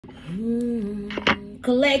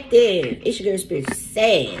Collective. It's your girl Spirit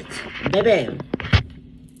Sag, baby.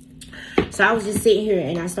 So I was just sitting here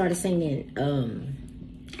and I started singing,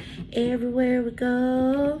 everywhere we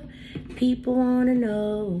go, people want to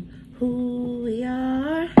know who we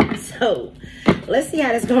are. So let's see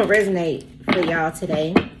how that's going to resonate for y'all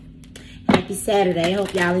today. Happy Saturday.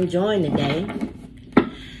 Hope y'all enjoying the day.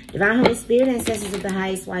 Divine Holy Spirit, ancestors of the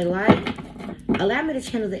highest white light, allow me to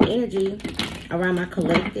channel the energy around my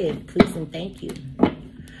collective, please and thank you.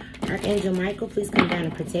 Archangel Michael, please come down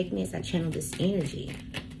and protect me as I channel this energy.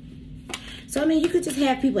 So, I mean, you could just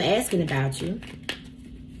have people asking about you.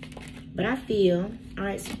 But I feel, all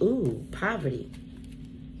right, so, ooh, poverty.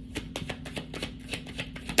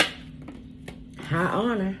 High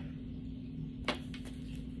honor.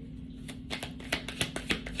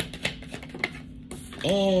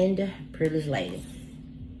 And privileged lady.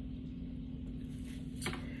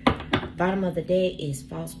 Bottom of the deck is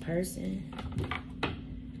false person.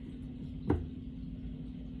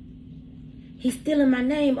 He's stealing my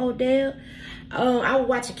name, Odell. I was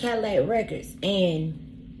watching Cadillac Records,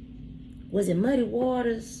 and was it Muddy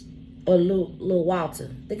Waters or Lil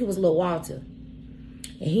Walter? I think it was Lil Walter.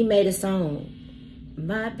 And he made a song,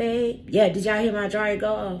 My Babe. Yeah, did y'all hear my dryer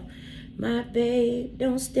go off? My babe,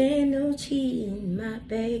 don't stand no cheating, my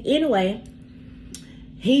babe. Anyway,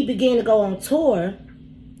 he began to go on tour,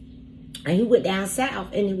 and he went down south,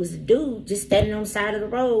 and it was a dude just standing on the side of the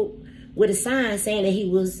road with a sign saying that he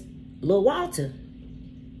was Lil Walter.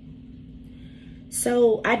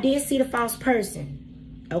 So I did see the false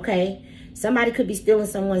person, okay? Somebody could be stealing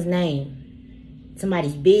someone's name,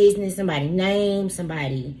 somebody's business, somebody's name,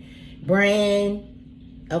 somebody's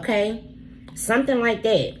brand, okay? Something like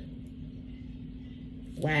that.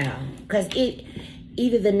 Wow. Because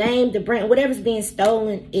either the name, the brand, whatever's being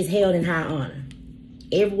stolen is held in high honor.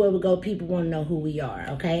 Everywhere we go, people want to know who we are,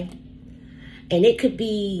 okay? And it could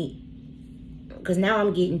be, because now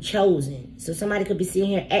I'm getting chosen. So somebody could be sitting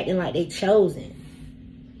here acting like they chosen.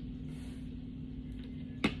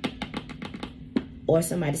 Or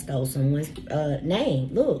somebody stole someone's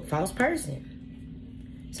name. Look, false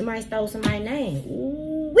person. Somebody stole somebody's name.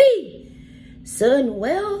 Ooh-wee! Sudden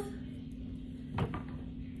wealth.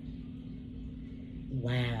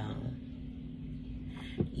 Wow.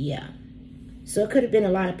 Yeah. So it could have been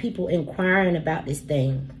a lot of people inquiring about this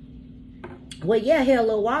thing. Well, yeah, hell,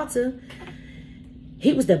 Lil Walter,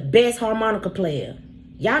 he was the best harmonica player.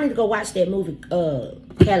 Y'all need to go watch that movie,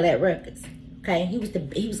 Cadillac Records. Okay, he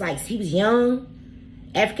was young,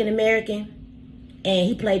 African American, and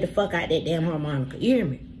he played the fuck out that damn harmonica. You hear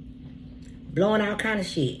me? Blowing all kind of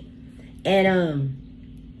shit, and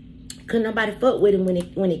couldn't nobody fuck with him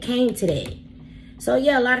when it came to that. So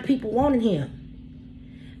yeah, a lot of people wanted him,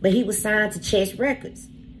 but he was signed to Chess Records,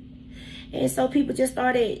 and so people just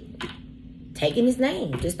started taking his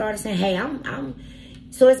name. Just started saying, "Hey, I'm."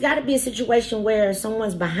 So it's got to be a situation where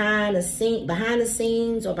someone's behind the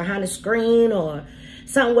scenes, or behind the screen, or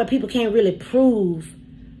something where people can't really prove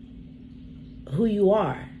who you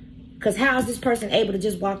are. Because how is this person able to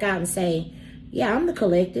just walk out and say, "Yeah, I'm the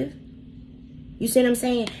collective"? You see what I'm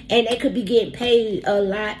saying? And they could be getting paid a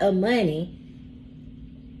lot of money.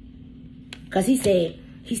 Because he said,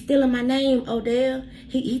 he's stealing my name, Odell.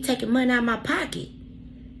 He taking money out of my pocket.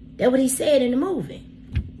 That's what he said in the movie.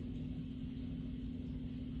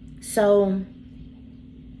 So,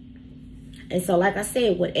 and so like I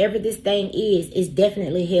said, whatever this thing is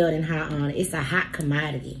definitely held in high honor. It's a hot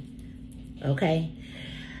commodity. Okay?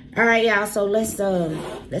 All right, y'all. So let's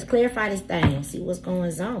clarify this thing. See what's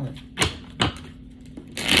going on.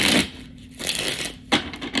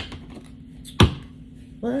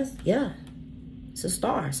 Yeah. It's a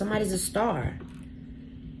star. Somebody's a star.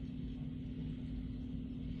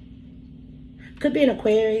 Could be an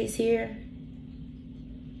Aquarius here.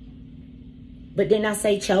 But then I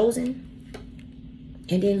say chosen.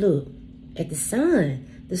 And then look at the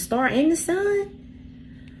sun. The star and the sun.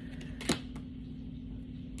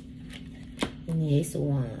 And the Ace of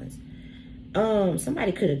Wands.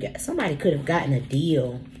 Somebody could have gotten a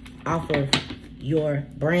deal off of your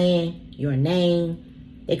brand, your name.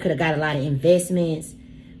 They could have got a lot of investments,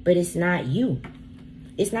 but it's not you.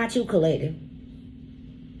 It's not you, collective.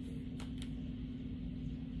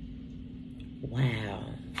 Wow.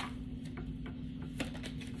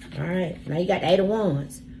 All right, now you got the Eight of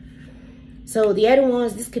Wands. So the Eight of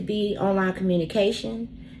Wands, this could be online communication.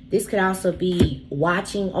 This could also be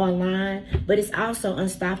watching online, but it's also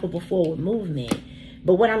unstoppable forward movement.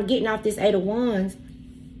 But what I'm getting off this Eight of Wands,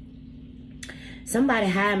 somebody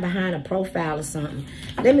hiding behind a profile or something.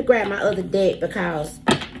 Let me grab my other deck because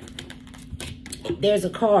there's a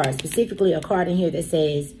card, specifically a card in here that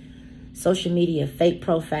says social media, fake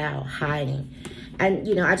profile, hiding. And,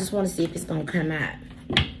 you know, I just want to see if it's going to come out.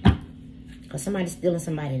 Because somebody's stealing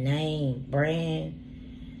somebody's name, brand.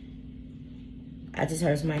 I just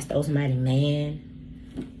heard somebody stole somebody's man.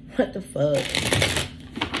 What the fuck?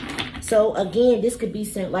 So, again, this could be,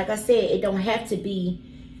 like I said, it don't have to be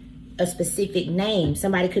a specific name.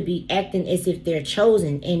 Somebody could be acting as if they're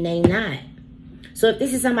chosen and they not. So, if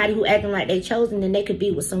this is somebody who acting like they chosen, then they could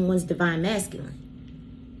be with someone's divine masculine.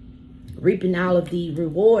 Reaping all of the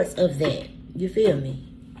rewards of that. You feel me?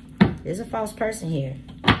 There's a false person here.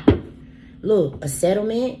 Look, a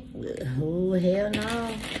settlement? Oh, hell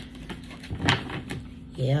no.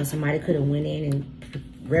 Yeah, somebody could have went in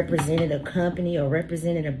and represented a company or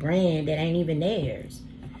represented a brand that ain't even theirs.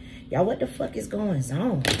 Y'all, what the fuck is going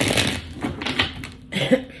on?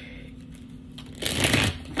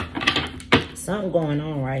 Something going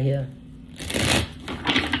on right here.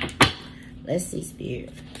 Let's see,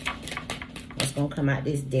 Spirit. What's gonna come out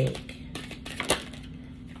this deck?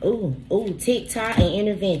 Ooh, TikTok and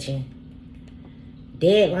intervention.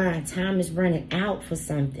 Deadline, time is running out for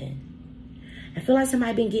something. I feel like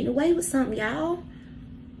somebody been getting away with something, y'all.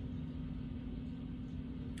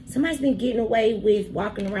 Somebody's been getting away with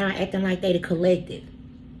walking around acting like they the collective.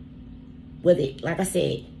 Whether, like I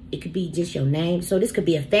said, it could be just your name. So this could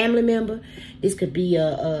be a family member. This could be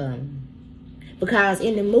a, because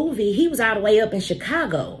in the movie, he was all the way up in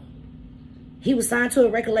Chicago. He was signed to a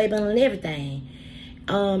record label and everything.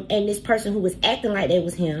 And this person who was acting like that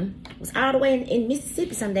was him was all the way in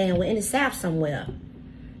Mississippi some damn way, in the South somewhere.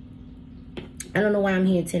 I don't know why I'm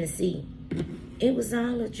here in Tennessee. It was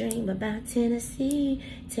all a dream about Tennessee.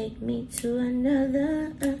 Take me to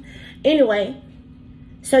another. Anyway,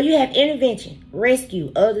 so you have intervention,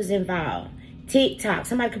 rescue, others involved. TikTok.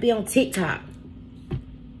 Somebody could be on TikTok.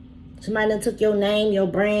 Somebody done took your name, your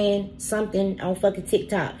brand, something on fucking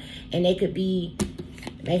TikTok. And they could be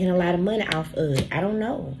making a lot of money off of it. I don't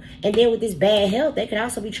know. And then with this bad health, they could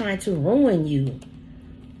also be trying to ruin you.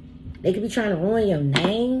 They could be trying to ruin your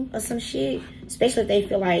name or some shit. Especially if they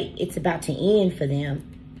feel like it's about to end for them.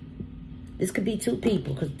 This could be two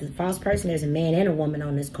people. Because the false person, there's a man and a woman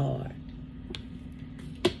on this card.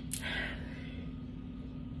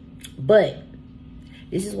 But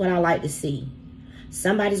this is what I like to see.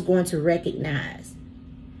 Somebody's going to recognize.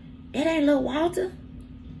 It ain't Lil Walter.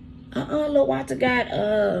 Lil Walter got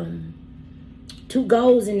 2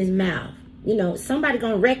 goals in his mouth. You know, somebody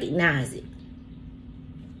gonna recognize it.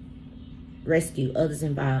 Rescue, others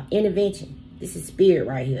involved. Intervention. This is spirit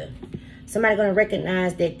right here. Somebody gonna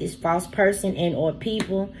recognize that this false person and or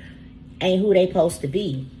people ain't who they supposed to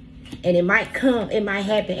be. And it might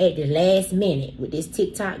happen at the last minute with this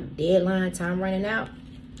TikTok deadline, time running out.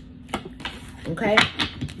 Okay?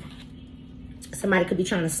 Somebody could be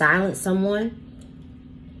trying to silence someone.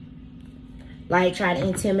 Like try to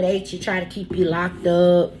intimidate you, try to keep you locked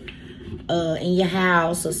up in your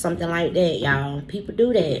house or something like that, y'all. People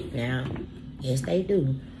do that now. Yes, they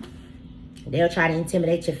do. They'll try to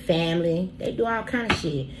intimidate your family. They do all kind of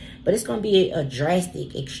shit. But it's going to be a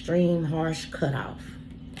drastic, extreme, harsh cutoff.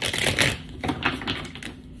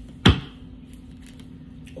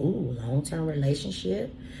 Ooh, long-term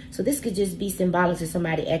relationship. So this could just be symbolic to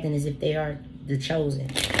somebody acting as if they are the chosen.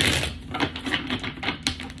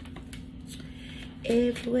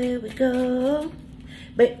 Everywhere we go.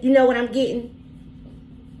 But you know what I'm getting?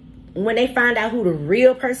 When they find out who the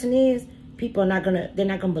real person is, people are they're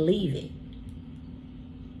not gonna believe it.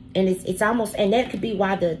 And it's almost, and that could be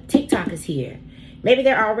why the TikTok is here. Maybe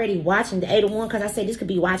they're already watching the 8 of 1, because I said this could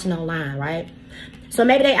be watching online, right? So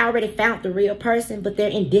maybe they already found the real person, but they're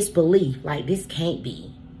in disbelief. Like, this can't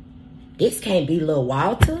be. This can't be Lil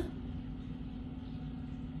Walter.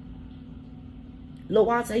 Lil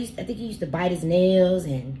Walter, I think he used to bite his nails,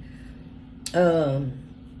 and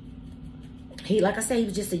like I said, he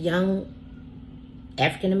was just a young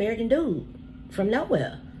African-American dude from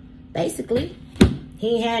nowhere, basically.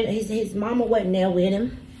 He had his mama wasn't there with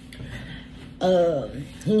him.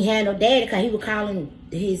 He had no daddy, because he was calling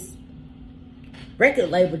his record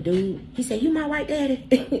label dude. He said, "You my white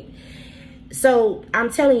daddy?" So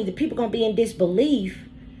I'm telling you, the people gonna be in disbelief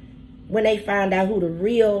when they find out who the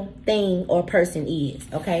real thing or person is,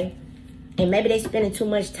 okay? And maybe they spending too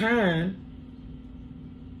much time.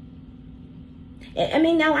 I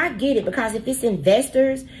mean, now I get it, because if it's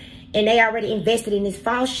investors and they already invested in this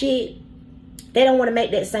false shit, they don't want to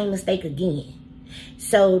make that same mistake again.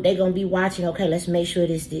 So they're going to be watching, okay, let's make sure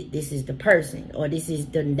this is the person, or this is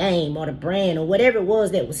the name or the brand or whatever it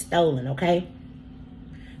was that was stolen, okay?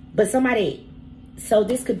 But somebody So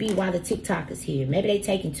this could be why the TikTok is here. Maybe they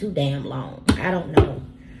taking too damn long. I don't know.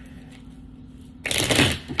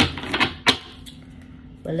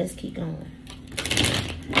 But let's keep going.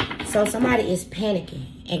 So somebody is panicking.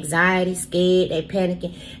 Anxiety, scared, they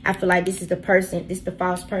panicking. I feel like this is the person, this is the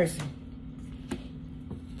false person.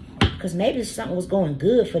 Because maybe something was going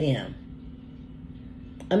good for them.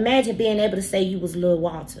 Imagine being able to say you was Lil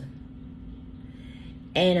Walter.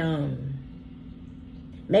 And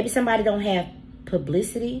maybe somebody don't have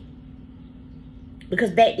publicity.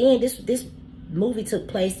 Because back then, this movie took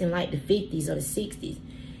place in like the 50s or the 60s.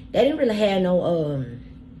 They didn't really have no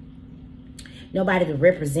nobody to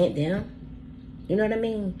represent them. You know what I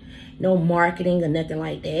mean? No marketing or nothing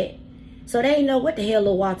like that. So they didn't know what the hell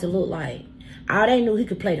Lil Walter looked like. All they knew, he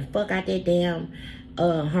could play the fuck out that damn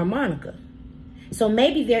harmonica. So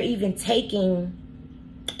maybe they're even taking,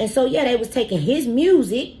 and so yeah, they was taking his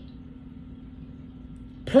music,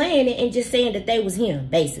 playing it, and just saying that they was him,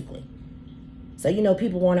 basically. So, you know,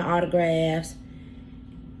 people wanted autographs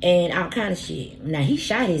and all kind of shit. Now, he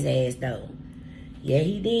shot his ass, though. Yeah,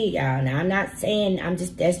 he did, y'all. Now, I'm not saying,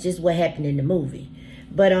 that's just what happened in the movie.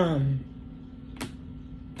 But,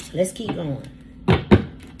 let's keep going.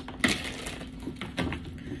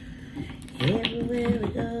 Everywhere we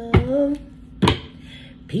go,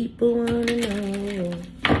 people want to know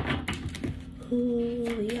who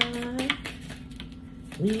we are.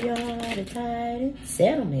 We are the Titan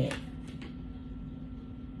Settlement.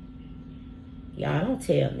 Y'all don't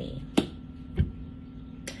tell me.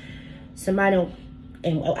 Somebody don't,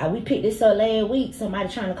 and we picked this up last week. Somebody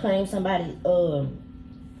trying to claim somebody's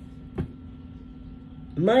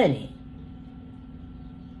money.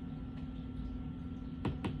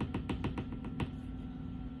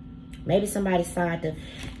 Maybe somebody signed the,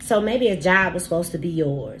 so maybe a job was supposed to be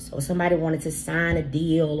yours, or somebody wanted to sign a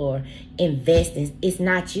deal or invest in. It's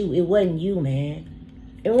not you. It wasn't you, man.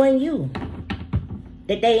 It wasn't you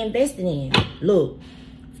that they invested in. Look,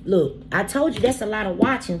 I told you that's a lot of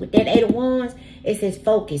watching. With that 8 of Wands, it says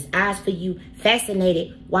focus, eyes for you,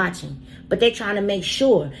 fascinated, watching. But they're trying to make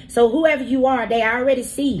sure. So whoever you are, they already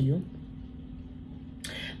see you.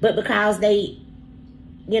 But because they,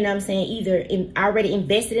 you know what I'm saying, either already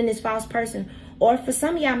invested in this false person, or for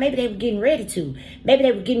some of y'all, maybe they were getting ready to. Maybe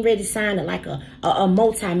they were getting ready to sign a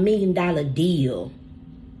multi-million-dollar deal.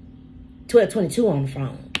 1222 on the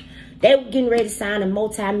phone. They were getting ready to sign a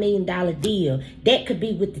multi-million-dollar deal. That could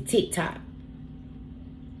be with the TikTok.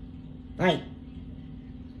 Like,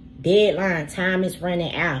 deadline, time is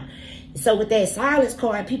running out. So with that silence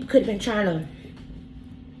card, people could have been trying to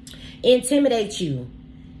intimidate you,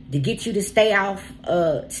 to get you to stay out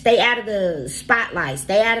of the spotlight,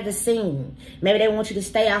 stay out of the scene. Maybe they want you to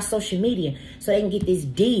stay off social media so they can get this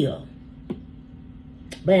deal.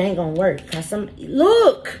 But it ain't gonna work. Cause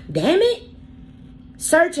look, damn it.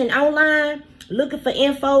 Searching online, looking for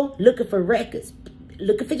info, looking for records,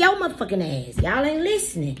 looking for your motherfucking ass. Y'all ain't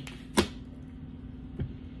listening.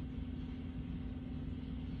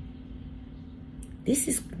 This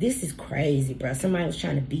is crazy, bro. Somebody was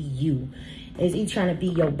trying to be you. Is he trying to be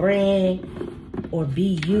your brand or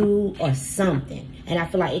be you or something? And I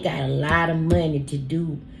feel like it got a lot of money to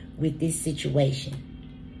do with this situation.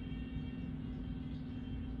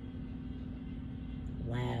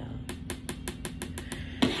 Wow.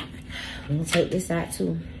 I'm going to take this out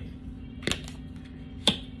too.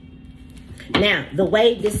 Now, the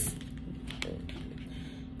way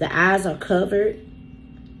the eyes are covered,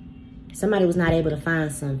 somebody was not able to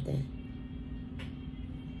find something.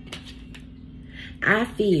 I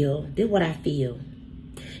feel, this is what I feel.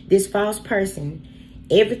 This false person,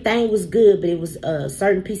 everything was good, but it was a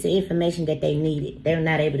certain piece of information that they needed. They were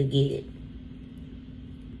not able to get it.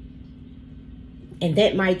 And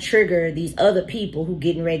that might trigger these other people who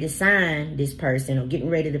getting ready to sign this person or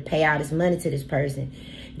getting ready to pay out this money to this person.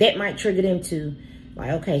 That might trigger them to,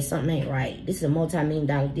 like, okay, something ain't right. This is a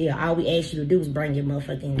multi-million-dollar deal. All we asked you to do is bring your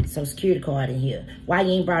motherfucking Social Security card in here. Why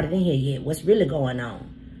you ain't brought it in here yet? What's really going on?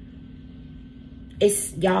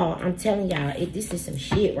 It's, y'all, I'm telling y'all, this is some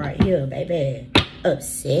shit right here, baby.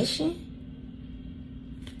 Obsession?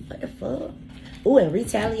 What the fuck? Ooh, and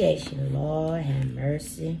retaliation. Lord have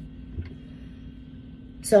mercy.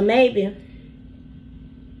 So maybe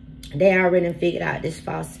they already figured out this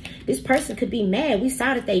false. This person could be mad. We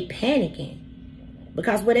saw that they panicking.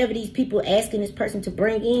 Because whatever these people asking this person to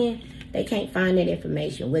bring in, they can't find that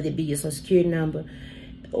information. Whether it be your Social Security number,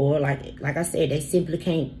 or like I said, they simply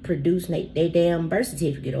can't produce their damn birth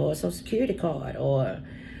certificate or a Social Security card or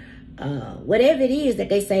whatever it is that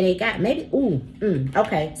they say they got. Maybe,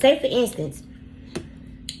 okay. Say for instance,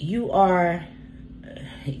 you are,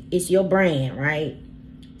 it's your brand, right?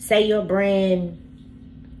 Say your brand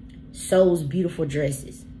sews beautiful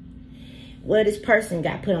dresses. Well, this person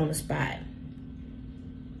got put on the spot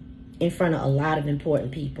in front of a lot of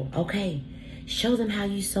important people. Okay, show them how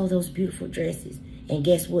you sew those beautiful dresses. And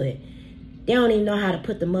guess what? They don't even know how to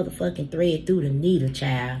put the motherfucking thread through the needle,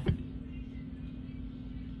 child.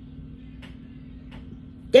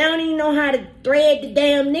 They don't even know how to thread the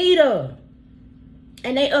damn needle.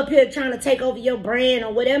 And they up here trying to take over your brand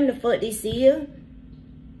or whatever the fuck this is.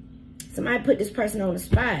 Somebody put this person on the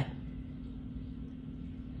spot.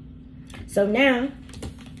 So now,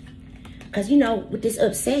 because you know, with this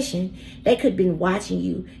obsession, they could have been watching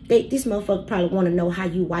you. This motherfucker probably want to know how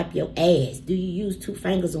you wipe your ass. Do you use 2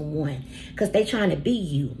 fingers on one? Because they trying to be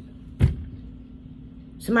you.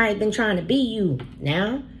 Somebody been trying to be you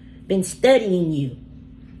now. Been studying you.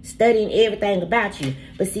 Studying everything about you.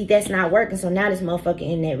 But see, that's not working. So now this motherfucker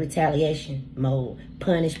in that retaliation mode.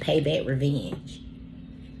 Punish, payback, revenge.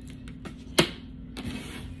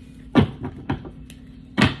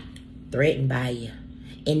 Threatened by you.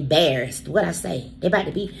 Embarrassed. What I say? They about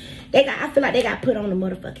to be... I feel like they got put on the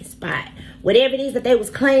motherfucking spot. Whatever it is that they was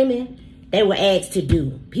claiming, they were asked to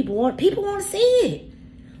do. People want to see it.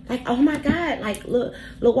 Like, oh my God, like, look,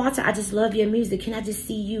 Walter, I just love your music. Can I just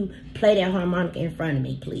see you play that harmonica in front of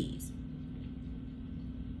me, please?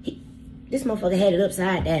 This motherfucker had it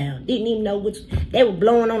upside down. Didn't even know which, they were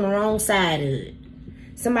blowing on the wrong side of it.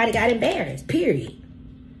 Somebody got embarrassed, period.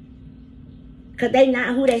 Because they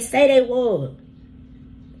not who they say they were.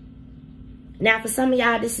 Now, for some of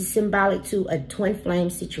y'all, this is symbolic to a twin flame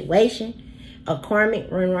situation. A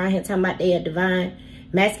karmic running around here talking about they are divine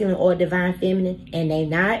masculine or divine feminine, and they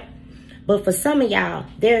not. But for some of y'all,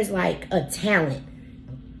 there's like a talent.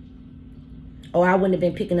 Or I wouldn't have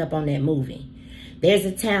been picking up on that movie. There's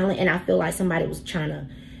a talent, and I feel like somebody was trying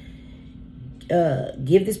to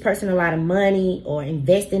give this person a lot of money or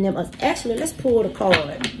invest in them. Actually, let's pull the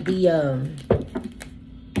card.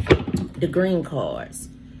 The green cards.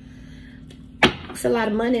 There's a lot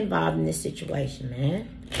of money involved in this situation, man.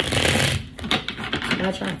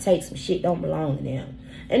 I'm trying to take some shit don't belong to them.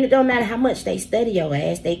 And it don't matter how much they study your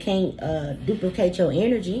ass. They can't duplicate your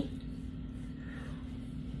energy.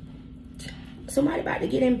 Somebody about to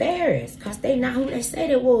get embarrassed because they not who they say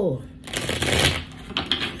they were.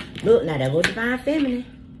 Look, now that was divine feminine.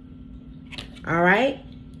 All right?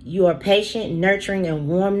 You are patient, nurturing, and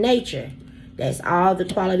warm nature. That's all the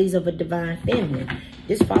qualities of a divine feminine.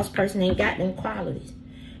 This false person ain't got them qualities.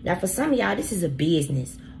 Now, for some of y'all, this is a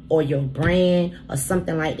business or your brand or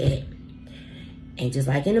something like that. And just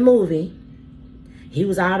like in the movie, he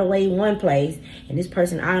was all the way in one place and this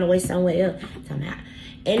person all the way somewhere else.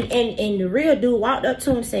 And the real dude walked up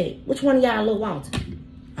to him and said, which one of y'all Lil Walter?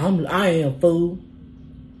 I am, fool.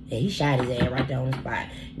 And he shot his ass right there on the spot.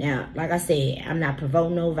 Now, like I said, I'm not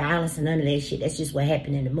provoking no violence or none of that shit. That's just what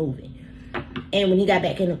happened in the movie. And when he got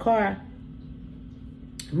back in the car,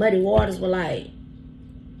 Muddy Waters were like,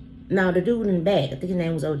 no, the dude in the back, I think his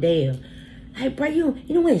name was Odell. Hey, bro, you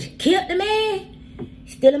know when he killed the man?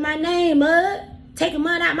 Stealing my name, taking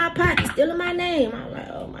money out my pocket, stealing my name. I'm like,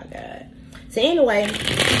 oh my God. So anyway,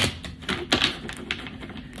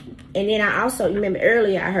 and then I also, remember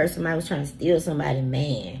earlier I heard somebody was trying to steal somebody's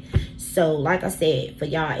man. So like I said, for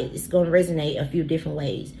y'all, it's going to resonate a few different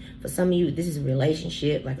ways. For some of you, this is a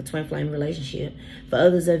relationship, like a twin flame relationship. For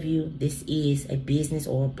others of you, this is a business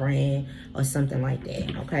or a brand or something like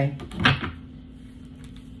that, okay?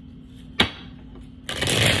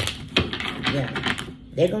 Yeah.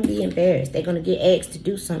 They're going to be embarrassed. They're going to get asked to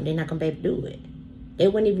do something. They're not going to be able to do it. They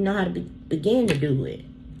wouldn't even know how to begin to do it.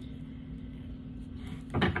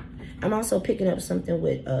 I'm also picking up something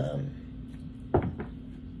with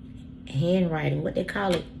handwriting. What they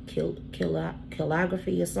call it?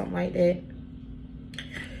 Calligraphy or something like that.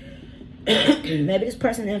 Maybe this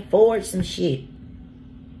person done forged some shit.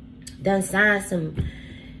 Done signed some.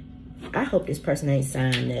 I hope this person ain't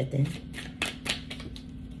signed nothing.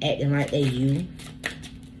 Acting like they you.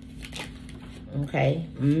 Okay.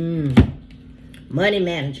 Money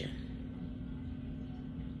manager.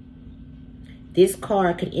 This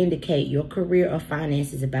card could indicate your career or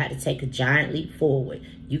finances is about to take a giant leap forward.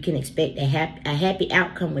 You can expect a happy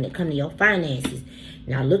outcome when it comes to your finances.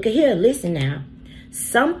 Now look at here. Listen now.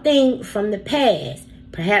 Something from the past,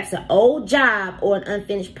 perhaps an old job or an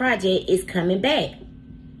unfinished project, is coming back.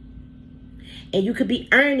 And you could be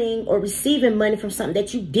earning or receiving money from something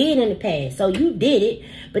that you did in the past. So you did it,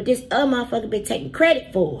 but this other motherfucker been taking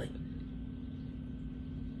credit for it.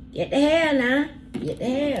 Get the hell now. Get the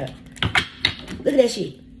hell. Look at that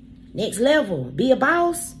shit. Next level. Be a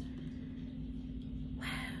boss. Wow.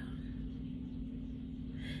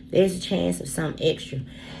 There's a chance of something extra.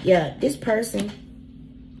 Yeah, this person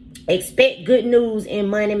Expect good news in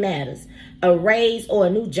money matters. A raise or a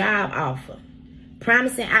new job offer.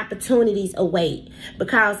 Promising opportunities await.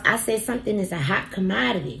 Because I said something is a hot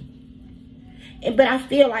commodity. But I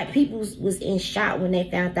feel like people was in shock when they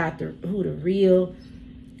found out who the real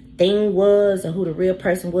thing was, or who the real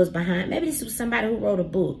person was behind. Maybe this was somebody who wrote a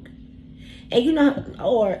book. And you know,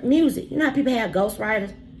 or music. You know how people have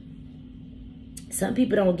ghostwriters? Some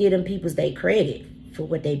people don't give them people's they credit for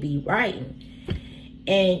what they be writing.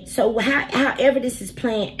 And so however this is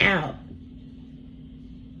playing out,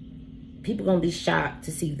 people gonna be shocked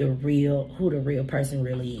to see who the real person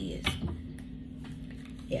really is.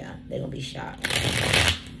 Yeah, they're gonna be shocked.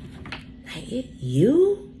 Like,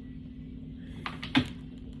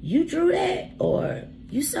 you drew that, or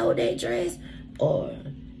you sold that dress, or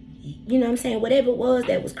you know what I'm saying, whatever it was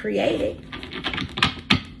that was created,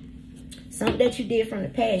 something that you did from the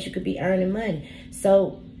past, you could be earning money.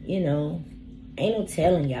 So, you know, ain't no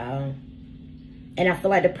telling, y'all. And I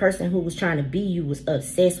feel like the person who was trying to be you was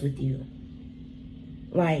obsessed with you.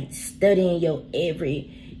 Like, studying your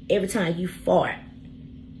every time you fart,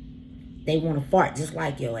 they want to fart just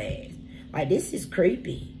like your ass. Like, this is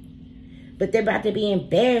creepy. But they're about to be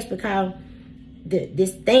embarrassed because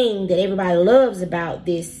this thing that everybody loves about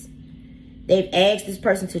this, they've asked this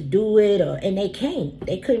person to do it, and they can't.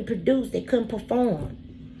 They couldn't produce. They couldn't perform.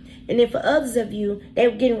 And then for others of you, they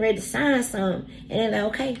were getting ready to sign something. And they're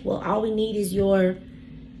like, okay, well, all we need is your...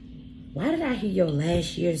 Why did I hear your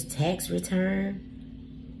last year's tax return?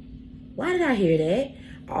 Why did I hear that?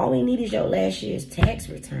 All we need is your last year's tax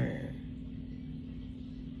return.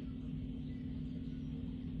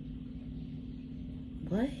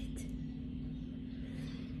 What?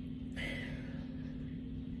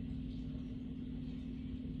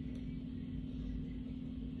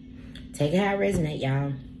 Take it how it resonates,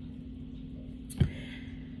 y'all.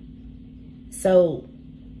 So,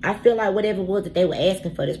 I feel like whatever it was that they were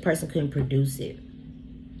asking for, this person couldn't produce it.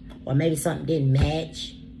 Or maybe something didn't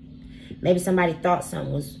match. Maybe somebody thought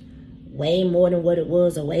something was way more than what it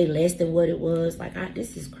was, or way less than what it was. Like,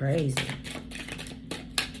 this is crazy.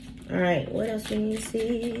 All right, what else can you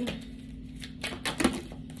see?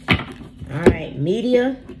 All right,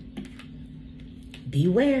 media.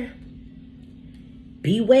 Beware.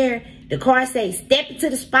 Beware. The card says, step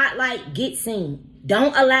into the spotlight, get seen.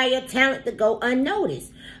 Don't allow your talent to go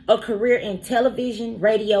unnoticed. A career in television,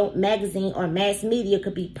 radio, magazine, or mass media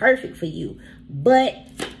could be perfect for you. But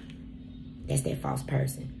that's that false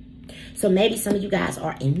person. So maybe some of you guys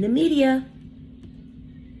are in the media.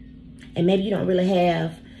 And maybe you don't really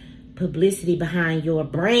have publicity behind your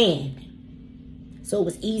brand. So it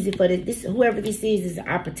was easy for whoever this is an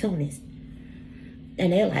opportunist.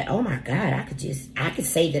 And they're like, oh my God, I could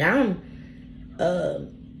say that I'm,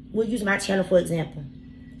 we'll use my channel for example.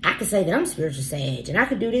 I could say that I'm spiritual sage, and I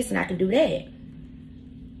could do this and I could do that.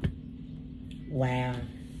 Wow.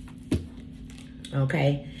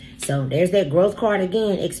 Okay. So there's that growth card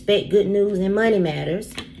again. Expect good news and money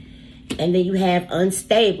matters. And then you have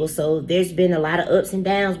unstable. So there's been a lot of ups and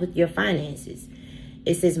downs with your finances.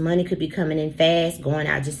 It says money could be coming in fast, going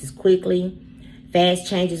out just as quickly. Fast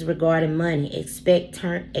changes regarding money. Expect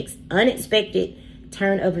unexpected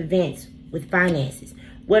turn of events with finances.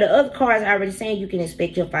 Well, the other cards are already saying you can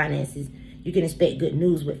expect your finances. You can expect good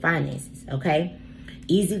news with finances, okay?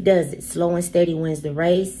 Easy does it. Slow and steady wins the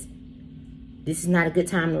race. This is not a good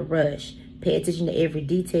time to rush. Pay attention to every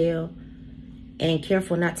detail. And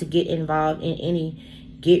careful not to get involved in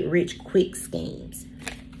any get-rich-quick schemes.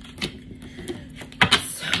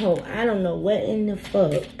 So, I don't know what in the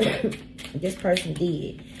fuck this person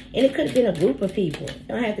did. And it could have been a group of people. It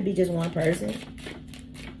don't have to be just one person.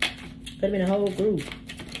 Could have been a whole group.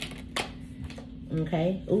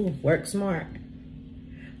 Okay. Ooh, work smart.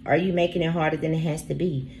 Are you making it harder than it has to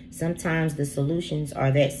be? Sometimes the solutions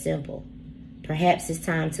are that simple. Perhaps it's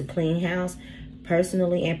time to clean house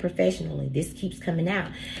personally and professionally. This keeps coming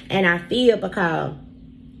out. And I feel because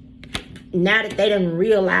now that they done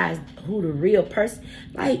realized who the real person,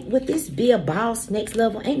 like, would this be a boss next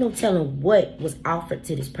level? Ain't no telling what was offered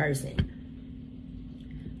to this person.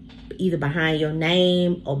 Either behind your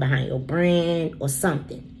name or behind your brand or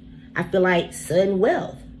something. I feel like sudden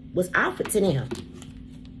wealth was offered to them.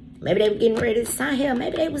 Maybe they were getting ready to sign. Hell,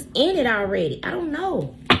 maybe they was in it already. I don't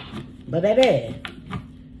know. But baby,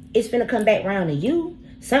 it's finna come back around to you.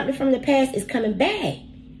 Something from the past is coming back.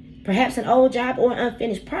 Perhaps an old job or an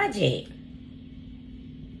unfinished project.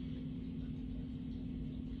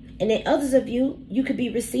 And then others of you, you could be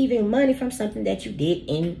receiving money from something that you did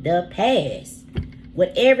in the past.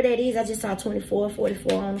 Whatever that is, I just saw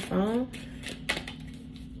 2444 on the phone.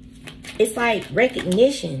 It's like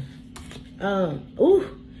recognition.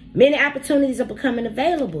 Ooh, Many opportunities are becoming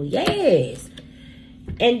available. Yes.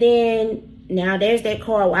 And then now there's that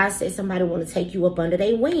card where I said somebody want to take you up under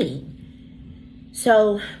their wing.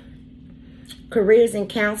 So careers in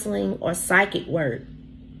counseling or psychic work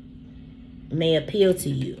may appeal to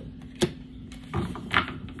you.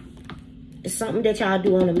 It's something that y'all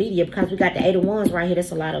do on the media, because we got the 8 of Wands right here.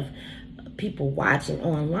 That's a lot of people watching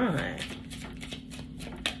online.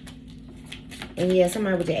 And yeah,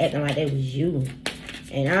 somebody was just acting like they was you.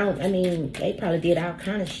 And I mean, they probably did all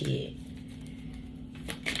kind of shit.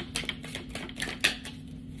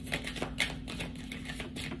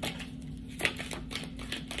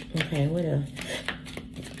 Okay, what else?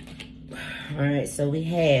 All right, so we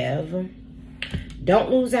have,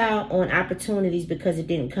 don't lose out on opportunities because it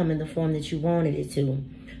didn't come in the form that you wanted it to.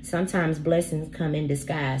 Sometimes blessings come in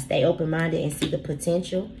disguise. Stay open-minded and see the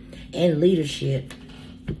potential and leadership.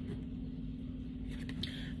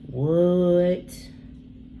 What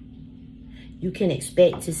you can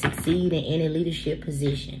expect to succeed in any leadership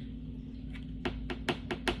position.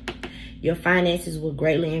 Your finances will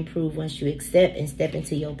greatly improve once you accept and step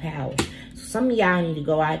into your power. So some of y'all need to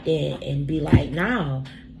go out there and be like, no,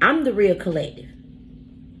 I'm the real collective.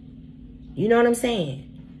 You know what I'm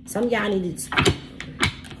saying? Some of y'all need to,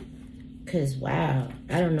 because wow,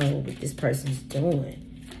 I don't know what this person's doing.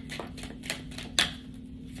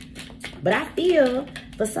 But I feel,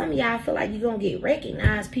 for some of y'all, I feel like you're going to get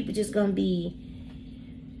recognized. People just going to be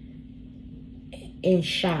in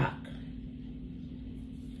shock.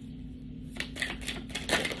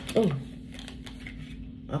 Oh.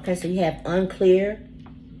 Okay, so you have unclear.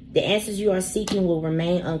 The answers you are seeking will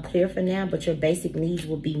remain unclear for now, but your basic needs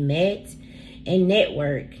will be met. And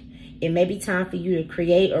network. It may be time for you to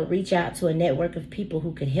create or reach out to a network of people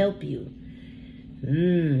who could help you.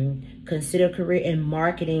 Consider career in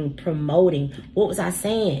marketing, promoting. What was I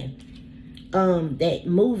saying? That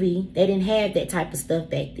movie, they didn't have that type of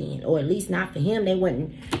stuff back then. Or at least not for him. They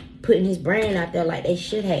wasn't putting his brand out there like they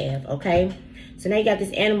should have. Okay? So now you got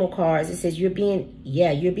this animal cards. It says you're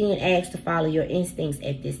being asked to follow your instincts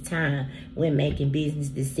at this time when making business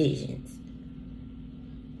decisions.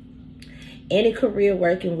 Any career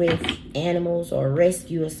working with animals or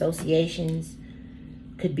rescue associations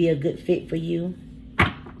could be a good fit for you.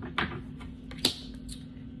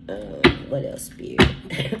 What else, Spirit?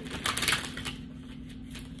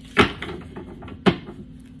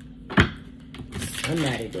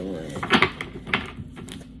 Somebody doing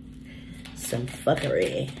some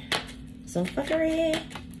fuckery. Some fuckery.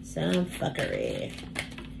 Some fuckery.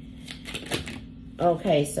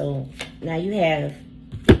 Okay, so now you have,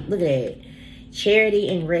 look at that. Charity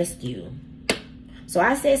and rescue. So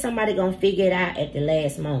I said somebody gonna figure it out at the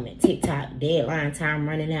last moment. TikTok, deadline, time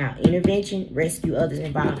running out. Intervention, rescue others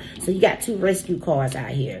involved. So you got 2 rescue cards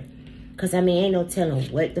out here. Because, I mean, ain't no telling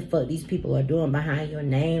what the fuck these people are doing behind your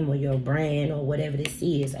name or your brand or whatever this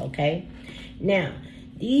is, okay? Now,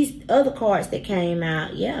 these other cards that came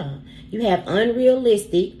out, yeah. You have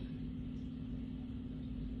unrealistic.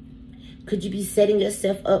 Could you be setting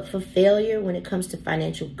yourself up for failure when it comes to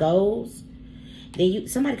financial goals? Then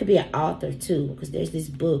somebody could be an author too, because there's this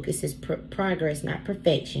book. It says progress, not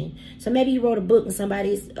perfection. So maybe you wrote a book and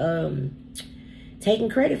somebody's taking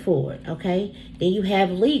credit for it, okay? Then you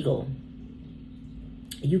have legal.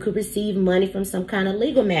 You could receive money from some kind of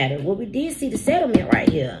legal matter. Well, we did see the settlement right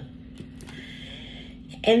here.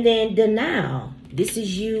 And then denial. This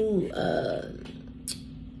is you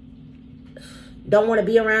don't want to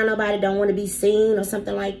be around nobody, don't want to be seen or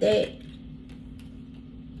something like that.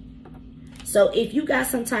 So if you got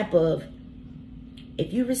some type of,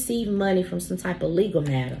 if you receive money from some type of legal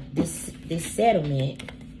matter, this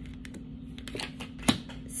settlement,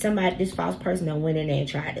 this false person done went in there and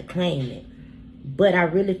tried to claim it. But I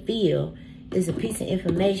really feel there's a piece of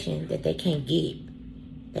information that they can't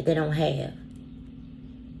get, that they don't have.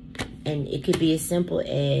 And it could be as simple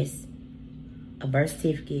as a birth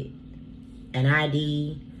certificate, an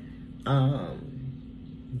ID,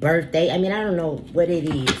 birthday. I mean, I don't know what it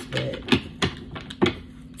is, but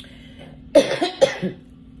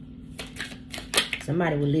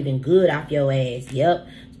somebody was living good off your ass. Yep.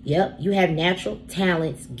 You have natural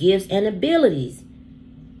talents, gifts, and abilities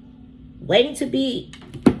waiting to be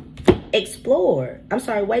explored. I'm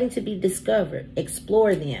sorry, waiting to be discovered.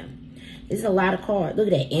 Explore them. This is a lot of cards. Look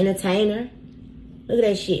at that. Entertainer. Look at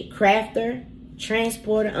that shit. Crafter,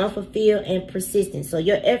 transporter, unfulfilled, and persistent. So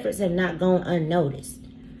your efforts have not gone unnoticed.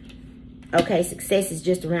 Okay, success is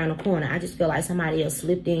just around the corner. I just feel like somebody else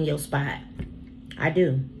slipped in your spot. I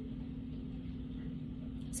do.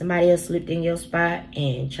 Somebody else slipped in your spot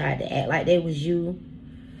and tried to act like they was you.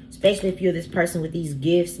 Especially if you're this person with these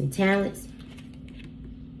gifts and talents.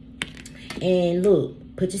 And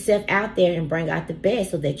look, put yourself out there and bring out the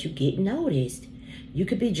best so that you get noticed. You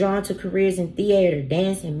could be drawn to careers in theater,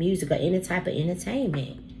 dance, and music, or any type of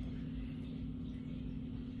entertainment.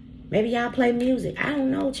 Maybe y'all play music. I don't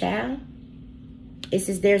know, child. It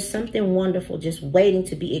says there's something wonderful just waiting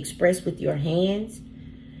to be expressed with your hands.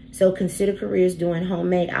 So consider careers doing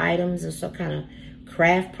homemade items or some kind of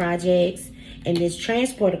craft projects. And this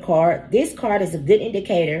transporter card, this card is a good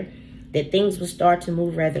indicator that things will start to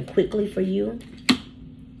move rather quickly for you.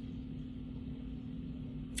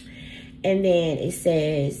 And then it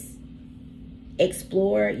says,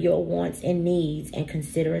 explore your wants and needs and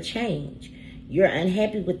consider a change. You're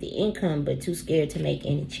unhappy with the income, but too scared to make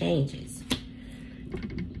any changes.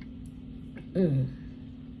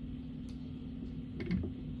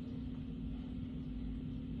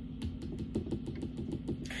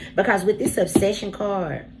 Because with this obsession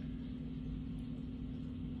card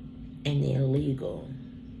and the illegal,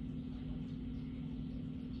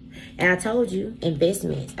 and I told you,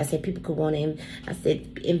 investments. I said people could want to, I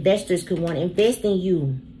said investors could want to invest in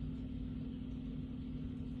you.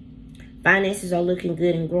 Finances are looking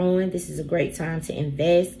good and growing. This is a great time to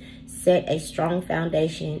invest. Set a strong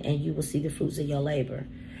foundation and you will see the fruits of your labor.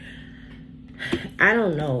 I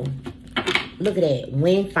don't know. Look at that.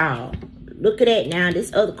 Windfall. Look at that now.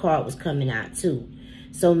 This other card was coming out too.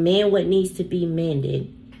 So mend what needs to be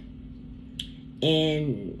mended.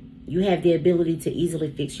 And you have the ability to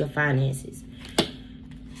easily fix your finances.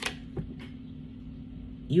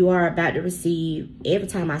 You are about to receive, every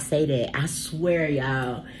time I say that, I swear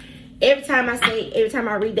y'all, every time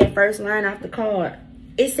I read that first line off the card,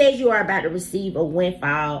 it says you are about to receive a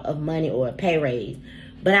windfall of money or a pay raise.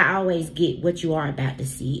 But I always get what you are about to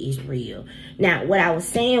see is real. Now, what I was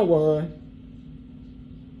saying was,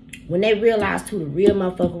 when they realized who the real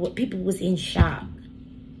motherfucker was, people was in shock.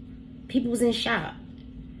 People was in shock.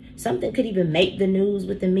 Something could even make the news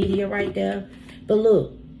with the media right there. But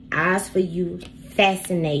look, eyes for you,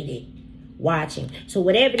 fascinated, watching. So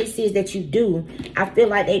whatever this is that you do, I feel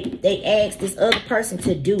like they asked this other person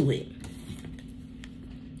to do it.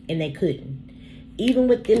 And they couldn't. Even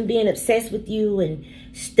with them being obsessed with you and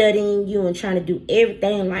studying you and trying to do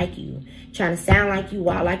everything like you, trying to sound like you,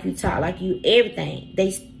 walk like you, talk like you, everything.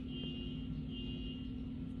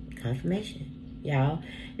 Confirmation, y'all.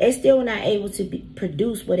 They still were not able to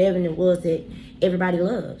produce whatever it was that everybody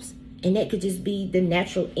loves. And that could just be the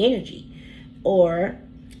natural energy. Or,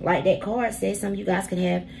 like that card says, some of you guys could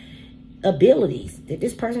have abilities that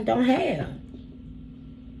this person don't have.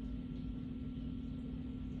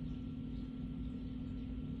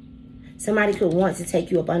 Somebody could want to take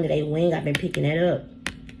you up under their wing. I've been picking that up.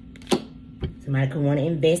 Somebody could want to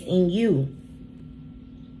invest in you.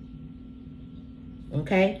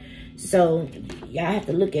 Okay? So, y'all have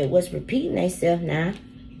to look at what's repeating themselves now.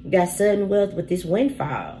 You got sudden wealth with this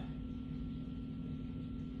windfall.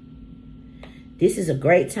 This is a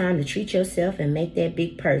great time to treat yourself and make that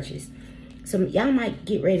big purchase. So, y'all might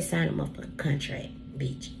get ready to sign a motherfucking contract,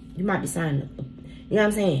 bitch. You might be signing, you know what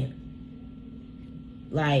I'm saying?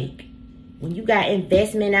 Like, when you got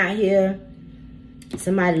investment out here,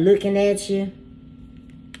 somebody looking at you,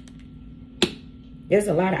 there's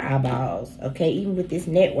a lot of eyeballs, okay? Even with this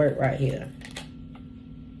network right here.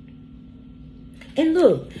 And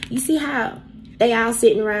look, you see how they all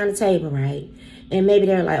sitting around the table, right? And maybe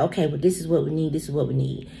they're like, okay, well, this is what we need. This is what we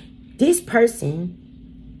need. This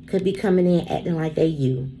person could be coming in acting like they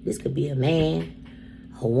you. This could be a man,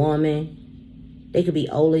 a woman. They could be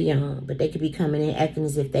old or young, but they could be coming in acting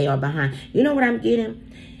as if they are behind. You know what I'm getting?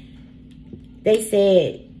 They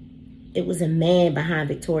said it was a man behind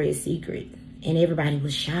Victoria's Secret, and everybody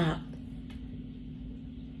was shocked.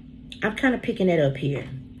 I'm kind of picking it up here.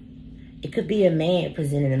 It could be a man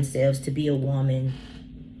presenting themselves to be a woman,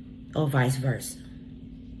 or vice versa.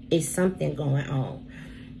 It's something going on.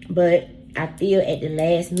 But I feel at the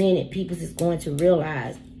last minute, people is going to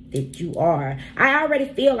realize that you are. I already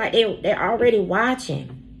feel like they're already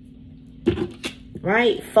watching.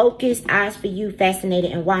 Right? Focused, eyes for you,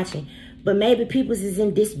 fascinated and watching. But maybe people is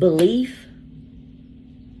in disbelief.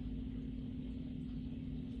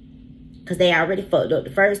 Because they already fucked up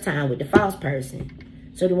the first time with the false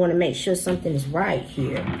person. So they want to make sure something is right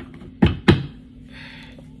here.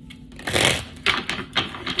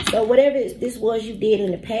 So whatever this was you did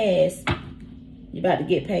in the past, you're about to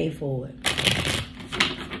get paid for it.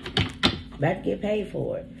 About to get paid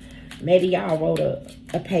for it. Maybe y'all wrote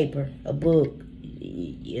a paper, a book.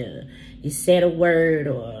 You said a word,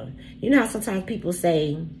 or you know how sometimes people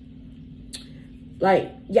say,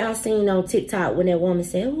 like y'all seen on TikTok when that woman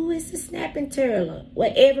said, "Oh, it's a snapping turtle."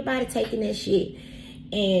 Well, everybody taking that shit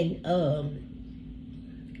and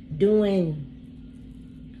doing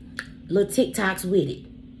little TikToks with it.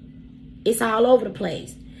 It's all over the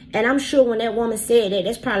place. And I'm sure when that woman said that,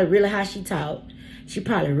 that's probably really how she talked. She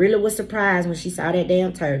probably really was surprised when she saw that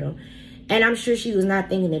damn turtle. And I'm sure she was not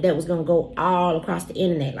thinking that that was going to go all across the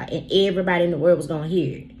internet. Like, and everybody in the world was going to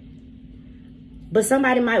hear it. But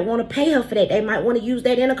somebody might want to pay her for that. They might want to use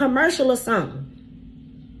that in a commercial or something.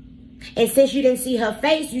 And since you didn't see her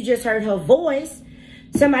face, you just heard her voice.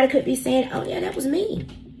 Somebody could be saying, oh, yeah, that was me.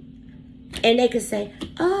 And they could say,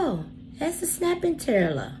 oh, that's a snapping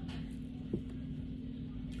turtle.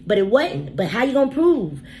 But it wasn't. But how you going to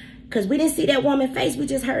prove? Because we didn't see that woman's face. We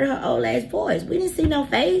just heard her old ass voice. We didn't see no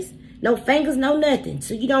face, no fingers, no nothing.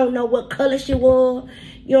 So you don't know what color she was.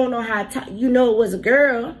 You don't know how to, you know it was a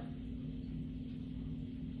girl.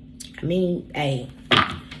 I mean, hey.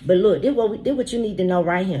 But look, this what you need to know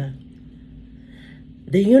right here.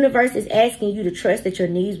 The universe is asking you to trust that your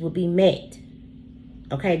needs will be met.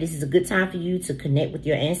 Okay, this is a good time for you to connect with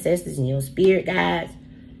your ancestors and your spirit guides.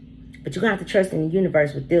 But you're going to have to trust in the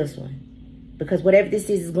universe with this one. Because whatever this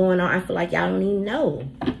is going on, I feel like y'all don't even know.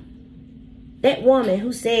 That woman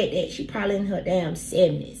who said that, she probably in her damn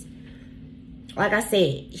 70s. Like I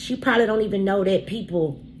said, she probably don't even know that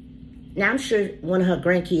people... Now, I'm sure one of her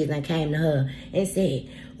grandkids done came to her and said,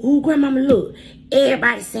 ooh, grandmama, look,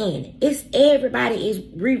 everybody's saying it. It's everybody is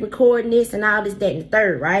re-recording this and all this, that, and the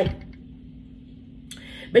third, right?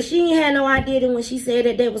 But she ain't had no idea that when she said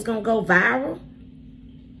that that was going to go viral.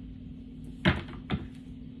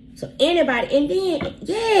 So anybody, and then,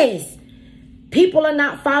 yes, people are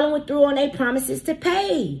not following through on their promises to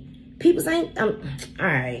pay. People saying, all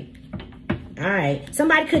right. All right.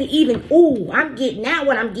 Somebody could have even, ooh, I'm getting out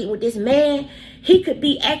what I'm getting with this man. He could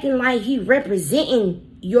be acting like he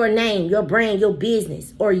representing your name, your brand, your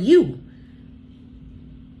business, or you.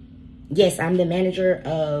 Yes, I'm the manager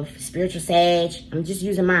of Spiritual Sag. I'm just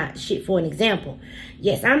using my shit for an example.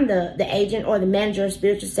 Yes, I'm the agent or the manager of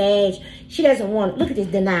Spiritual Sag. She doesn't want, look at this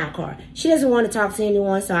denial card. She doesn't want to talk to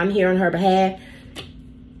anyone, so I'm here on her behalf.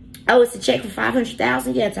 Oh, it's a check for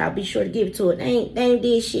 $500,000. Yes, I'll be sure to give it to her. They ain't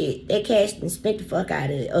did shit. They cashed and spent the fuck out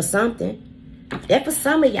of it or something. That for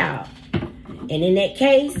some of y'all. And in that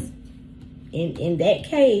case, in that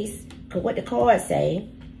case, because what the cards say,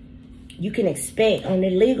 you can expect on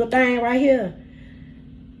the legal thing right here,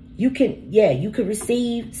 you could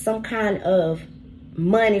receive some kind of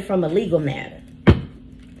money from a legal matter.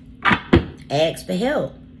 Ask for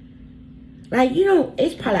help. Like, you know,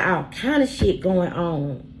 it's probably all kind of shit going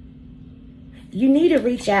on. You need to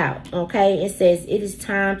reach out, okay? It says it is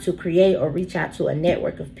time to create or reach out to a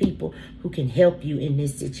network of people who can help you in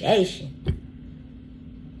this situation.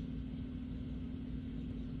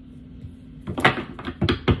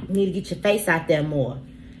 You need to get your face out there more.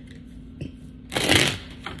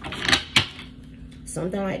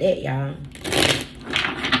 Something like that, y'all.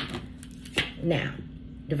 Now,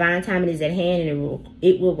 divine timing is at hand, and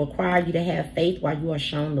it will require you to have faith while you are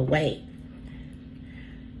shown the way.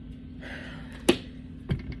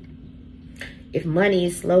 If money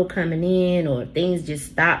is slow coming in or things just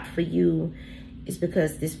stop for you, it's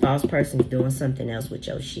because this false person is doing something else with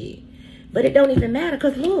your shit. But it don't even matter,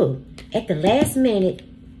 because look, at the last minute,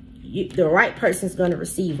 the right person's going to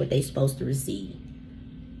receive what they're supposed to receive.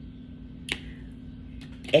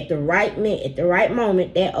 At the right minute, at the right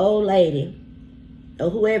moment, that old lady, or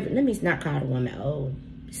whoever, let me not call the woman old,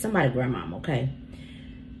 somebody grandmama, okay?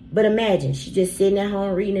 But imagine, she just sitting at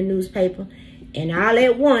home reading the newspaper, and all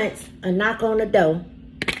at once, a knock on the door.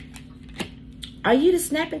 Are you the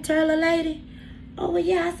snapping turtle lady? Oh, well,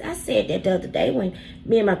 yeah, I said that the other day when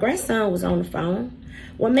me and my grandson was on the phone.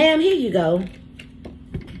 Well, ma'am, here you go.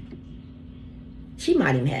 She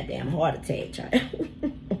might even have a damn heart attack, child.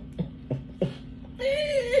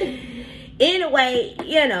 Anyway,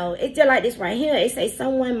 you know, it's just like this right here. It says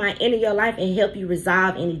someone might enter your life and help you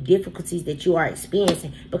resolve any difficulties that you are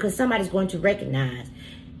experiencing, because somebody's going to recognize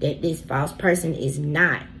that this false person is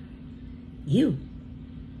not you.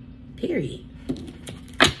 Period.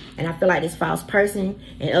 And I feel like this false person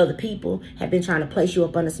and other people have been trying to place you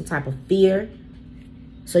up under some type of fear,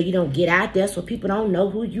 so you don't get out there, so people don't know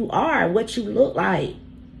who you are, what you look like.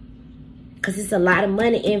 Because it's a lot of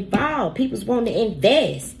money involved. People's wanting to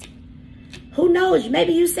invest. Who knows?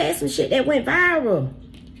 Maybe you said some shit that went viral.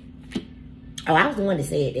 Oh, I was the one that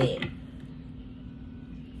said that.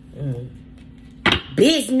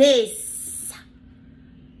 Business.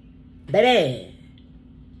 Baby.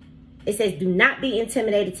 It says, do not be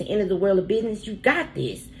intimidated to enter the world of business. You got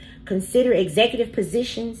this. Consider executive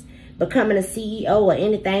positions, becoming a CEO, or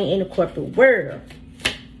anything in the corporate world.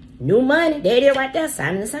 New money. There it is right there.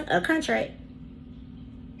 Signing a contract.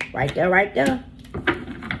 Right there, right there.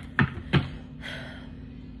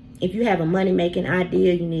 If you have a money-making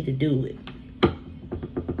idea, you need to do it.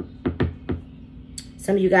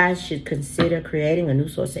 Some of you guys should consider creating a new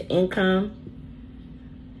source of income.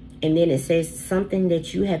 And then it says something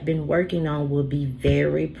that you have been working on will be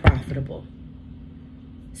very profitable.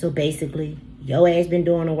 So basically, your ass been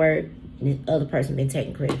doing the work and this other person been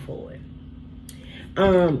taking credit for it.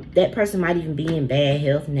 That person might even be in bad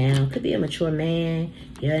health now. Could be a mature man.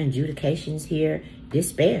 Yeah, adjudications here.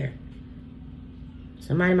 Despair.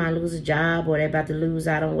 Somebody might lose a job, or they're about to lose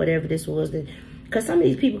out on whatever this was. Because some of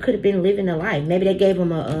these people could have been living a life. Maybe they gave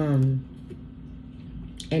them an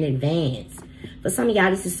advance. For some of y'all,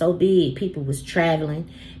 this is so big. People was traveling.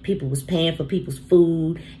 People was paying for people's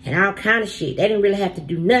food and all kind of shit. They didn't really have to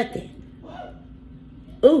do nothing.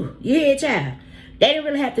 Ooh, you hear it, child? They didn't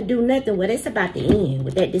really have to do nothing. Well, it's about to end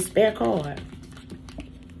with that despair card.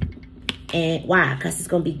 And why? Because it's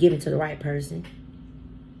going to be given to the right person.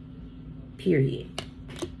 Period.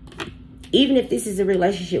 Even if this is a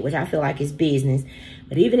relationship, which I feel like is business,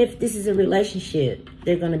 but even if this is a relationship,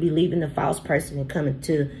 they're going to be leaving the false person and coming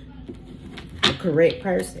to the correct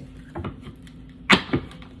person.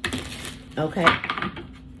 Okay?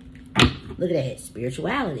 Look at that.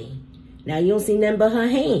 Spirituality. Now, you don't see nothing but her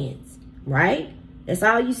hands, right? That's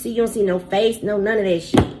all you see. You don't see no face, none of that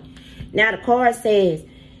shit. Now, the card says,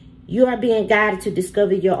 you are being guided to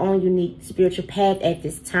discover your own unique spiritual path at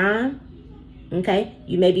this time. Okay?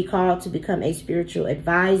 You may be called to become a spiritual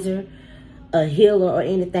advisor, a healer, or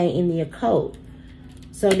anything in the occult.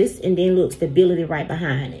 So this, and then look, stability right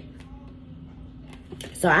behind it.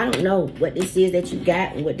 So I don't know what this is that you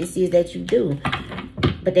got and what this is that you do.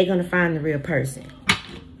 But they're going to find the real person.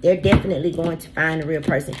 They're definitely going to find the real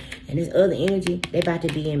person. And this other energy, they're about to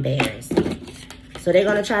be embarrassed. So they're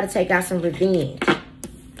going to try to take out some revenge.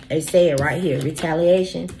 They say it right here.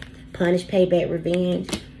 Retaliation, punish, payback, revenge.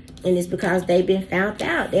 And it's because they've been found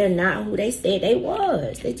out. They're not who they said they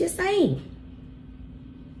was. They just ain't.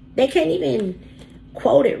 They can't even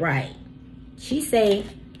quote it right. She said,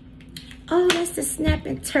 oh, that's the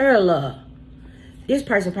snapping turtle. This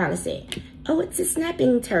person probably said, oh, it's a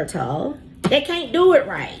snapping turtle. They can't do it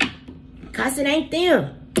right. Because it ain't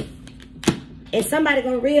them. And somebody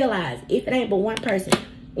going to realize if it ain't but one person.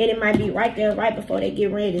 And it might be right there, right before they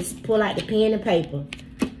get ready to pull out the pen and paper.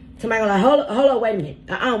 Somebody gonna like, hold on, wait a minute.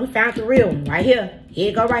 We found the real one right here. Here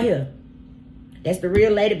it go right here. That's the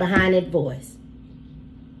real lady behind that voice.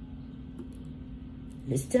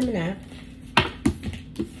 Listen to me now.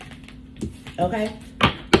 Okay?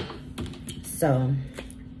 So,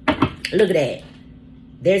 look at that.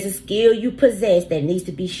 There's a skill you possess that needs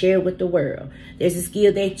to be shared with the world. There's a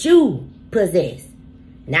skill that you possess.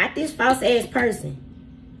 Not this false-ass person.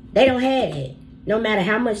 They don't have it. No matter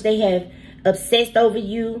how much they have obsessed over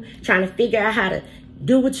you, trying to figure out how to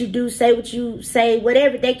do what you do, say what you say,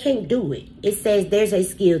 whatever, they can't do it. It says there's a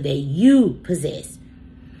skill that you possess.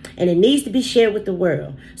 And it needs to be shared with the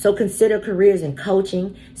world. So consider careers in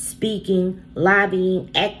coaching, speaking,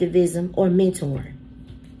 lobbying, activism, or mentoring.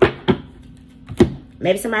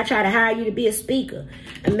 Maybe somebody tried to hire you to be a speaker.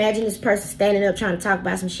 Imagine this person standing up trying to talk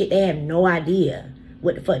about some shit they have no idea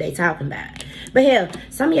what the fuck they talking about. But hell,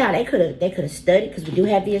 some of y'all, they could have studied, because we do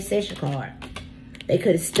have the accession card. They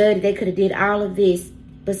could have studied, they could have did all of this,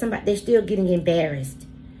 but they're still getting embarrassed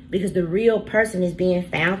because the real person is being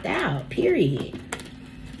found out, period.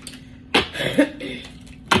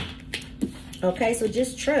 Okay, so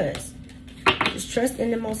just trust. Just trust in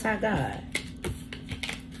the Most High God.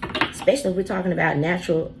 Especially if we're talking about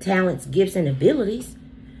natural talents, gifts, and abilities.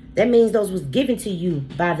 That means those was given to you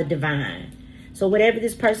by the divine. So whatever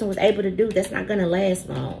this person was able to do, that's not going to last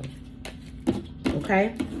long.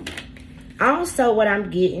 Okay? Also, what I'm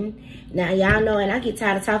getting, now y'all know, and I get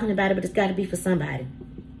tired of talking about it, but it's got to be for somebody.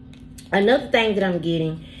 Another thing that I'm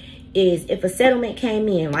getting is if a settlement came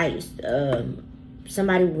in, like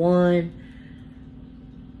somebody won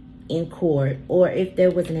in court, or if there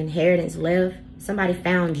was an inheritance left, somebody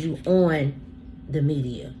found you on the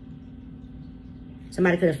media.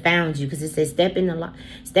 Somebody could have found you because it says step in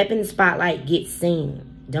the spotlight, get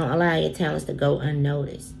seen. Don't allow your talents to go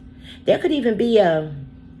unnoticed. There could even be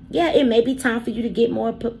it may be time for you to get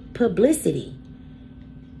more publicity.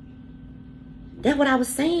 That's what I was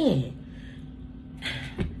saying.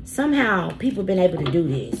 Somehow people have been able to do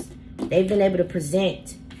this. They've been able to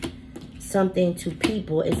present something to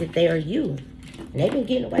people as if they are you. And they've been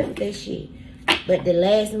getting away with that shit. But the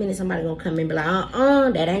last minute, somebody gonna come in and be like,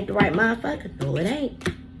 that ain't the right motherfucker. No, it ain't.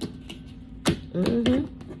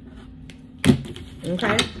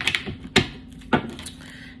 Okay.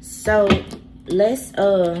 So, let's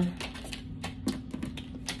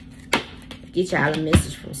get y'all a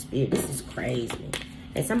message from Spirit. This is crazy.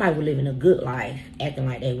 And somebody was living a good life, acting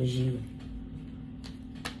like they was you.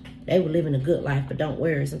 They were living a good life, but don't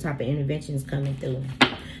worry, some type of intervention is coming through.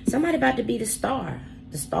 Somebody about to be the star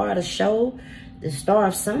of the show, the star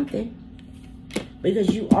of something,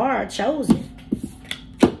 because you are chosen.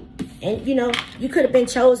 And, you know, you could have been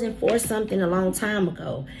chosen for something a long time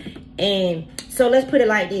ago. And so let's put it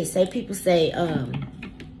like this. Say people say,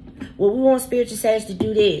 well, we want spiritual sage to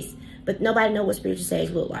do this, but nobody know what spiritual sage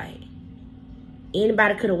look like.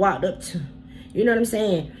 Anybody could have walked up to, you know what I'm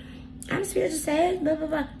saying? I'm spiritual sage, blah, blah,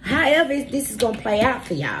 blah. However, this is going to play out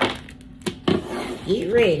for y'all.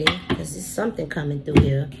 Get ready, because there's something coming through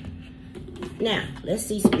here. Now, let's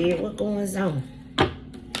see, Spirit, what goes on?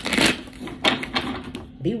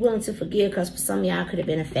 Be willing to forgive, because for some of y'all, could have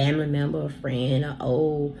been a family member, a friend,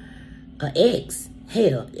 an ex.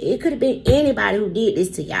 Hell, it could have been anybody who did this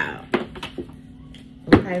to y'all.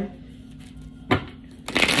 Okay?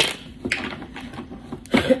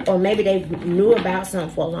 Or maybe they knew about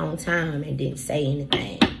something for a long time and didn't say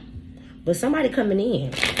anything. But somebody coming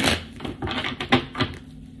in.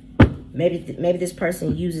 Maybe this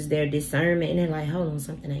person uses their discernment and they're like, hold on,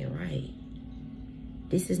 something ain't right.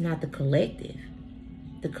 This is not the collective.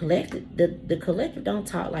 The collective don't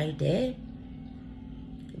talk like that.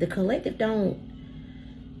 The collective don't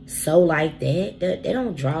sew like that. They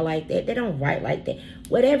don't draw like that. They don't write like that.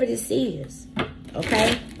 Whatever this is.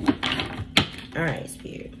 Okay? All right,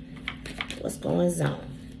 Spirit. What's going on?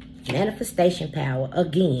 Manifestation power.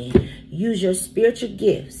 Again, use your spiritual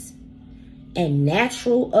gifts and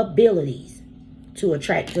natural abilities to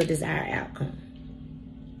attract your desired outcome.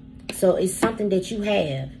 So it's something that you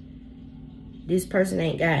have. This person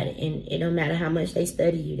ain't got it. And it don't matter how much they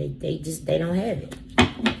study you. They don't have it.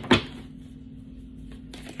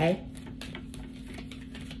 Okay?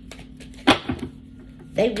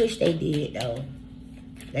 They wish they did, though.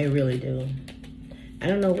 They really do. I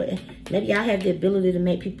don't know what. Maybe y'all have the ability to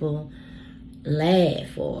make people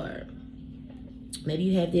laugh, or maybe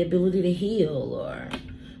you have the ability to heal, or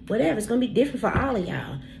whatever. It's going to be different for all of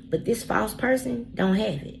y'all. But this false person don't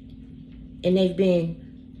have it. And they've been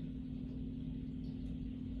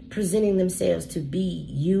presenting themselves to be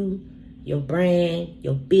you, your brand,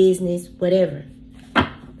 your business, whatever,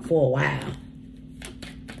 for a while.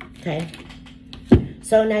 Okay?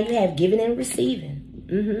 So now you have giving and receiving.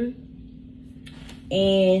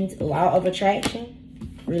 And law of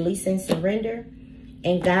attraction, release and surrender,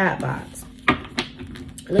 and God box.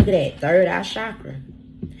 Look at that, third eye chakra.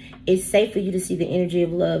 It's safe for you to see the energy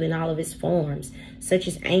of love in all of its forms, such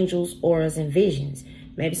as angels, auras, and visions.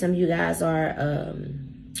 Maybe some of you guys are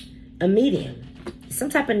a medium. Some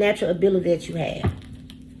type of natural ability that you have.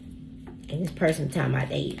 And this person talking about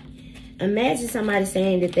they. Imagine somebody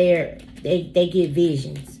saying that they get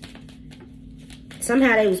visions.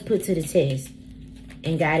 Somehow they was put to the test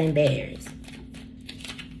and got embarrassed.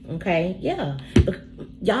 Okay? Yeah.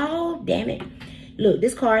 Y'all, damn it. Look,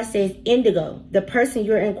 this card says indigo. The person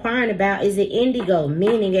you're inquiring about is an indigo,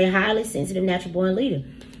 meaning a highly sensitive natural born leader.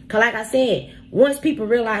 Because like I said, once people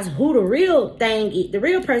realize who the real thing is, the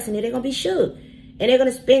real person is, they're going to be shook. And they're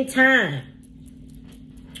going to spend time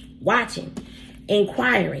watching,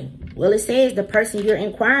 inquiring. Well, it says the person you're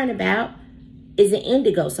inquiring about is an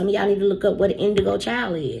indigo. Some of y'all need to look up what an indigo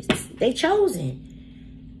child is. They chosen.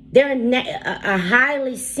 They're a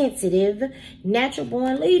highly sensitive, natural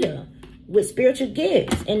born leader with spiritual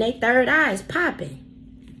gifts. And they third eye is popping.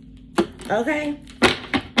 Okay?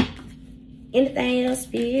 Anything else,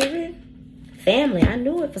 Spirit? Family. I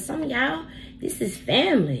knew it for some of y'all. This is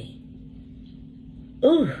family.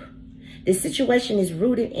 Ooh. The situation is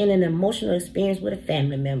rooted in an emotional experience with a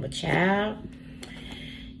family member. Child.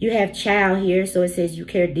 You have child here, so it says you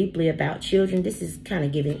care deeply about children. This is kind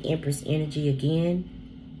of giving Empress energy again.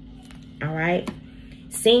 All right.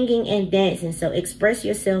 Singing and dancing. So express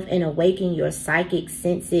yourself and awaken your psychic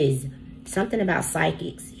senses. Something about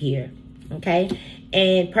psychics here. Okay.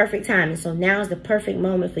 And perfect timing. So now is the perfect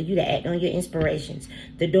moment for you to act on your inspirations.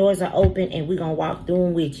 The doors are open and we're going to walk through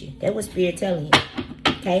them with you. That's what Spirit telling you.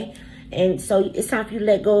 Okay. And so it's time for you to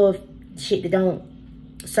let go of shit that don't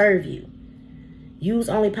serve you. Use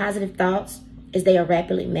only positive thoughts as they are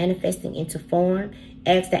rapidly manifesting into form.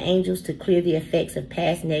 Ask the angels to clear the effects of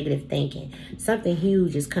past negative thinking. Something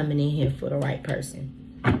huge is coming in here for the right person.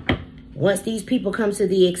 Once these people come to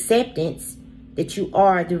the acceptance that you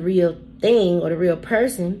are the real thing or the real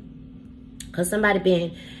person, because somebody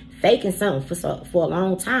been faking something for a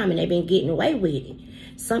long time and they've been getting away with it.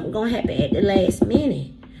 Something gonna happen at the last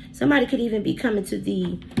minute. Somebody could even be coming to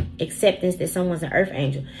the acceptance that someone's an earth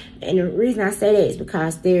angel. And the reason I say that is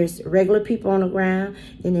because there's regular people on the ground,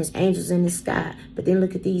 then there's angels in the sky. But then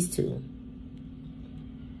look at these two.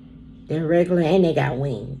 They're regular and they got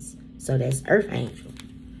wings. So that's earth angel.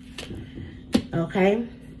 Okay.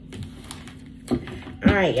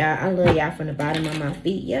 All right, y'all. I love y'all from the bottom of my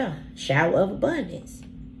feet. Yeah. Shower of abundance.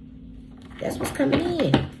 That's what's coming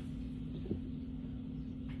in.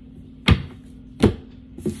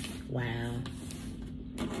 Wow.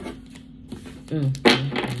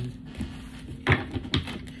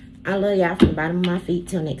 I love y'all from the bottom of my feet.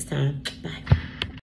 Till next time.